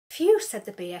Phew, said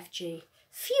the BFG.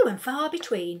 Few and far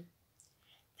between.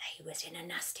 They was in a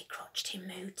nasty crotchety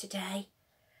mood today,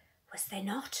 was they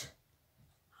not?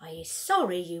 I is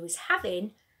sorry you was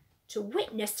having to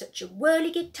witness such a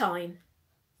whirligig time.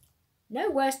 No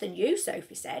worse than you,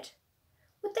 Sophie said.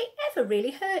 Would they ever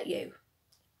really hurt you?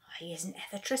 I isn't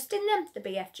ever trusting them, the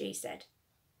BFG said.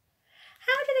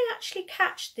 How do they actually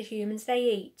catch the humans they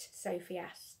eat? Sophie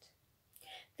asked.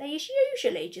 They is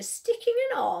usually just sticking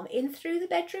an arm in through the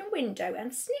bedroom window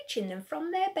and snitching them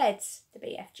from their beds, the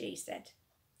BFG said.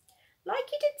 Like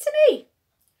you did to me.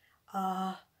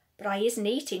 Ah, but I isn't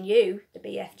eating you, the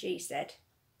BFG said.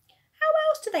 How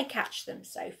else do they catch them?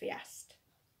 Sophie asked.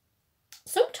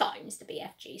 Sometimes, the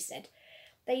BFG said,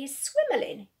 they is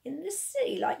swimmeling in the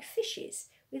sea like fishes,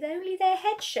 with only their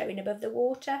heads showing above the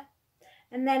water.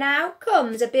 And then out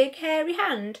comes a big hairy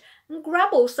hand and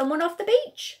grabbles someone off the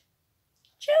beach.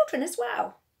 Children as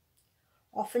well.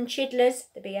 Often chidlers,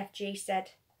 the BFG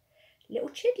said. Little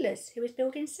chidlers who is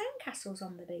building sandcastles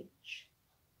on the beach.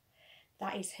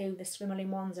 That is who the swimmeling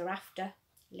ones are after.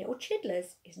 Little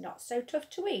chidlers is not so tough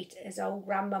to eat as old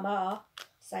Grandmama,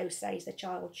 so says the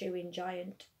child chewing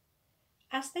giant.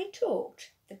 As they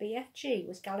talked, the BFG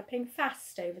was galloping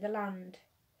fast over the land.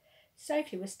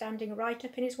 Sophie was standing right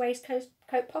up in his waistcoat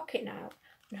pocket now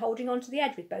and holding on to the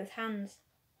edge with both hands.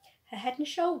 Her head and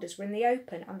shoulders were in the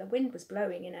open and the wind was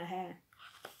blowing in her hair.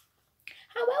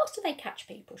 How else do they catch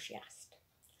people? She asked.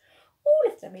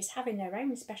 All of them is having their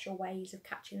own special ways of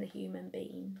catching the human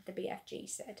being, the BFG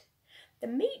said. The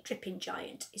meat-dripping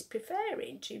giant is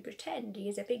preferring to pretend he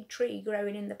is a big tree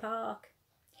growing in the park.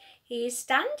 He is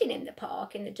standing in the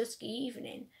park in the dusky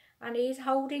evening and he is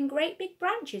holding great big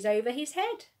branches over his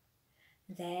head.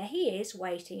 There he is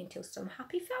waiting until some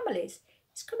happy families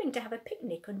is coming to have a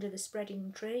picnic under the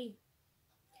spreading tree.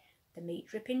 The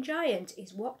meat-dripping giant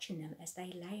is watching them as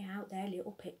they lay out their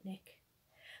little picnic.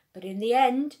 But in the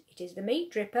end, it is the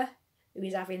meat dripper who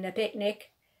is having the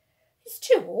picnic. It's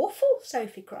too awful,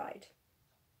 Sophie cried.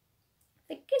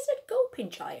 The gizzard gulping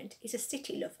giant is a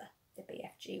city lover, the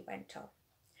BFG went on.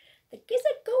 The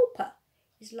gizzard gulper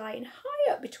is lying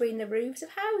high up between the roofs of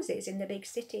houses in the big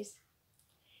cities.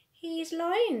 He is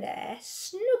lying there,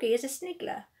 snuggy as a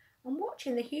snigler, and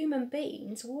watching the human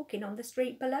beings walking on the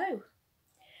street below.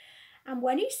 And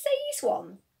when he sees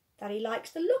one that he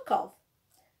likes the look of,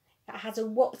 that has a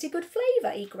whatsy good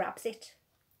flavour, he grabs it.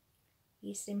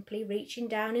 He's simply reaching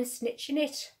down and snitching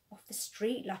it off the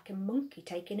street like a monkey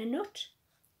taking a nut.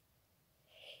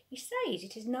 He says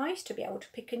it is nice to be able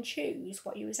to pick and choose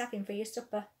what you was having for your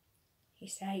supper. He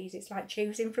says it's like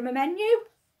choosing from a menu.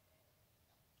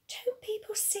 Don't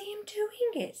people see him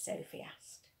doing it? Sophie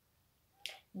asked.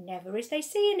 Never is they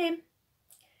seeing him.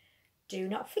 Do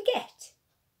not forget,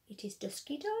 it is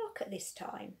dusky dark at this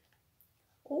time.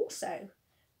 Also,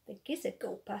 the gizzard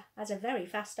gulper has a very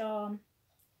fast arm.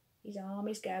 His arm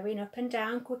is going up and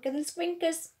down quicker than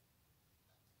Squinkers.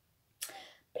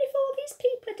 But if all these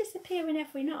people are disappearing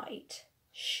every night,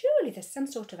 surely there's some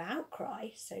sort of outcry,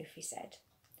 Sophie said.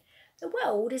 The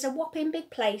world is a whopping big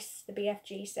place, the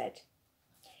BFG said.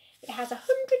 It has 100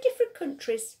 different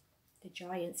countries. The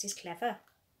giants is clever.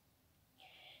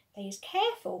 They is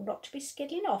careful not to be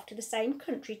skidding off to the same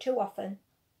country too often.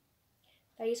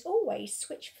 They is always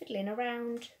switch fiddling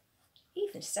around.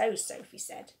 Even so, Sophie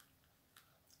said.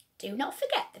 Do not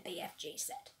forget, the BFG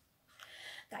said,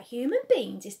 that human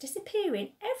beings is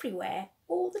disappearing everywhere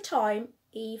all the time,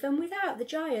 even without the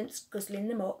giants guzzling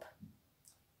them up.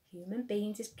 Human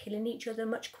beings is killing each other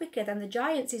much quicker than the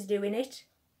giants is doing it.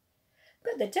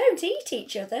 But they don't eat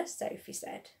each other, Sophie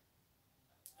said.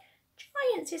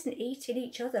 Giants isn't eating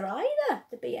each other either,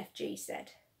 the BFG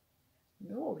said.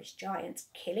 Nor is giants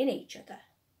killing each other.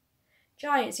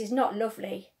 Giants is not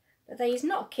lovely, but they is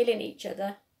not killing each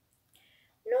other.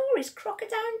 Nor is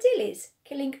crocodile-dillies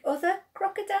killing other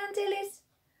crocodile-dillies.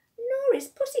 Nor is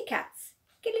pussycats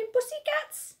killing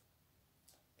pussycats.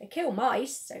 They kill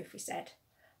mice, Sophie said.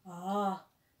 Ah,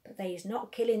 but they is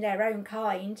not killing their own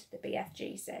kind, the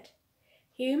BFG said.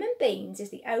 Human beings is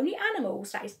the only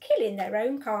animals that is killing their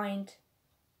own kind.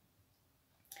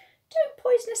 Don't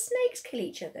poisonous snakes kill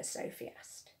each other? Sophie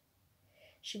asked.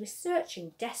 She was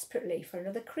searching desperately for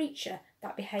another creature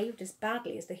that behaved as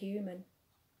badly as the human.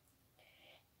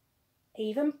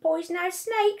 Even poisonous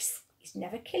snakes is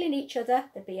never killing each other,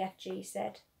 the BFG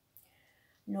said.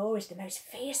 Nor is the most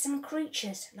fearsome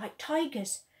creatures like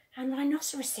tigers and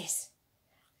rhinoceroses.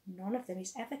 None of them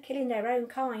is ever killing their own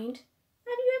kind.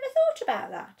 Have you ever thought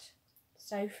about that?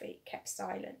 Sophie kept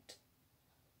silent.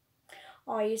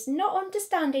 I is not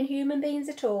understanding human beings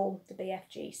at all, the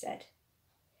BFG said.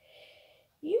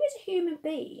 You is a human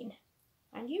being,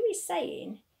 and you is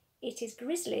saying It is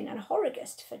grizzling and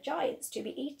horrendous for giants to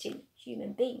be eating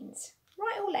human beings.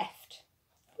 Right or left?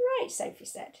 Right, Sophie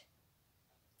said.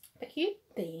 But human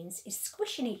beings is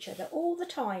squishing each other all the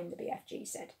time, the BFG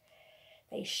said.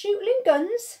 They shooting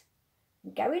guns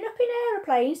and going up in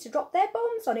aeroplanes to drop their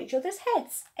bombs on each other's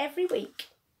heads every week.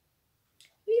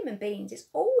 Human beings is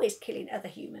always killing other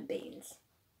human beings.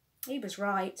 He was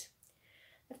right.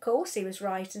 Of course he was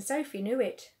right, and Sophie knew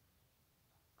it.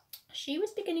 She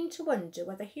was beginning to wonder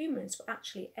whether humans were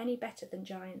actually any better than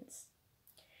giants.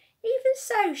 Even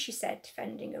so, she said,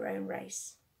 defending her own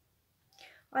race.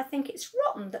 I think it's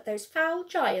rotten that those foul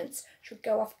giants should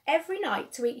go off every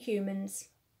night to eat humans.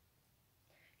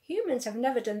 Humans have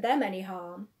never done them any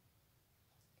harm.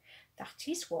 That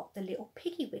is what the little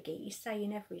piggy wiggy is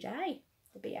saying every day,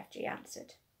 the BFG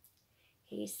answered.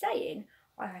 He is saying,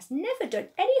 I has never done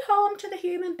any harm to the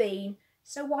human being,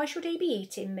 so why should he be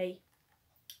eating me?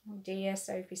 Oh dear,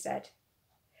 Sophie said.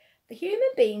 The human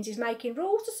beings is making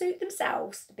rules to suit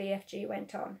themselves, the BFG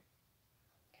went on.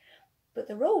 But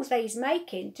the rules they is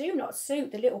making do not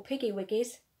suit the little piggy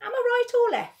wiggies. Am I right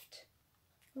or left?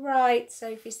 Right,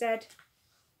 Sophie said.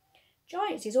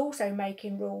 Giants is also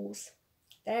making rules.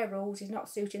 Their rules is not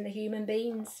suiting the human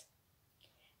beings.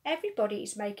 Everybody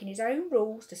is making his own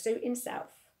rules to suit himself.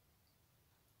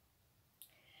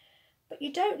 But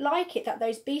you don't like it that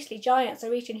those beastly giants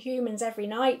are eating humans every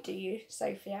night, do you?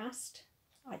 Sophie asked.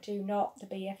 I do not, the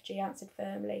BFG answered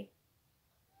firmly.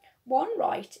 One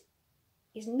right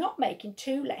is not making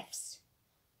two lefts.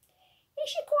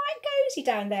 Is you quite cosy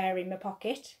down there in my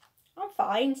pocket? I'm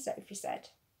fine, Sophie said.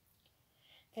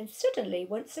 Then suddenly,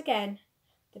 once again,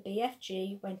 the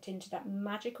BFG went into that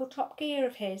magical top gear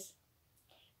of his.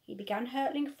 He began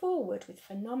hurtling forward with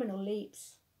phenomenal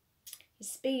leaps. His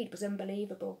speed was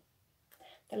unbelievable.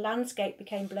 The landscape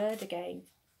became blurred again.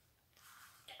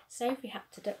 Sophie had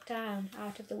to duck down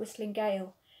out of the whistling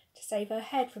gale to save her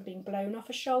head from being blown off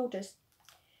her shoulders.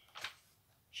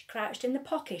 She crouched in the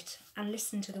pocket and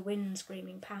listened to the wind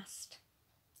screaming past.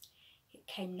 It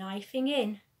came knifing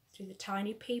in through the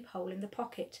tiny peephole in the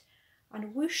pocket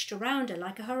and whooshed around her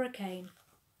like a hurricane.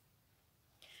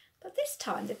 But this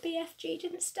time the BFG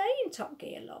didn't stay in top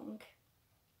gear long.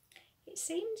 It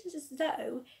seemed as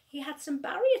though he had some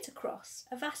barrier to cross,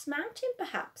 a vast mountain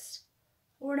perhaps,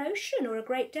 or an ocean or a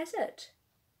great desert.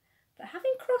 But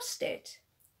having crossed it,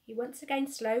 he once again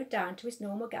slowed down to his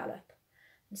normal gallop,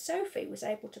 and Sophie was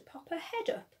able to pop her head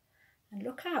up and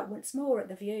look out once more at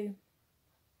the view.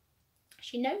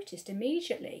 She noticed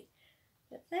immediately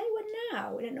that they were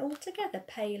now in an altogether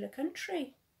paler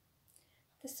country.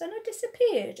 The sun had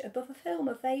disappeared above a film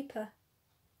of vapour.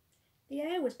 The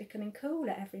air was becoming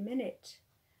cooler every minute.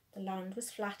 The land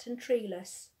was flat and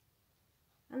treeless,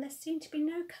 and there seemed to be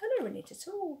no colour in it at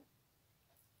all.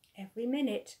 Every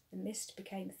minute the mist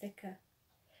became thicker.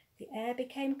 The air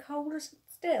became colder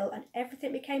still, and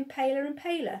everything became paler and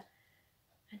paler,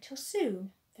 until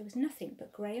soon there was nothing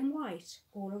but grey and white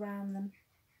all around them.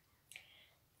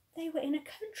 They were in a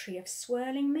country of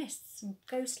swirling mists and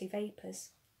ghostly vapours.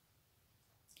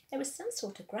 There was some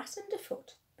sort of grass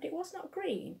underfoot, but it was not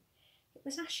green. It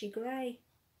was ashy grey.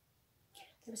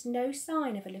 There was no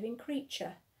sign of a living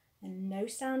creature, and no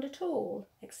sound at all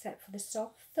except for the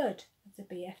soft thud of the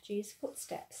BFG's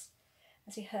footsteps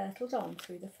as he hurtled on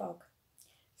through the fog.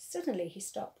 Suddenly he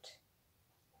stopped.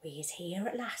 "We is here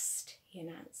at last," he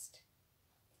announced.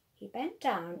 He bent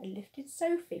down and lifted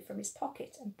Sophie from his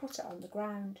pocket and put her on the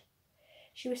ground.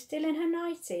 She was still in her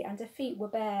nightie and her feet were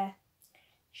bare.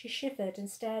 She shivered and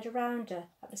stared around her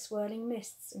at the swirling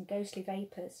mists and ghostly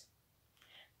vapours.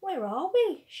 "Where are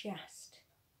we?" she asked.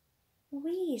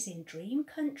 "We is in dream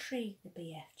country," the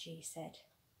BFG said.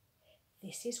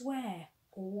 "This is where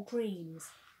all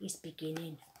dreams is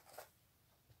beginning."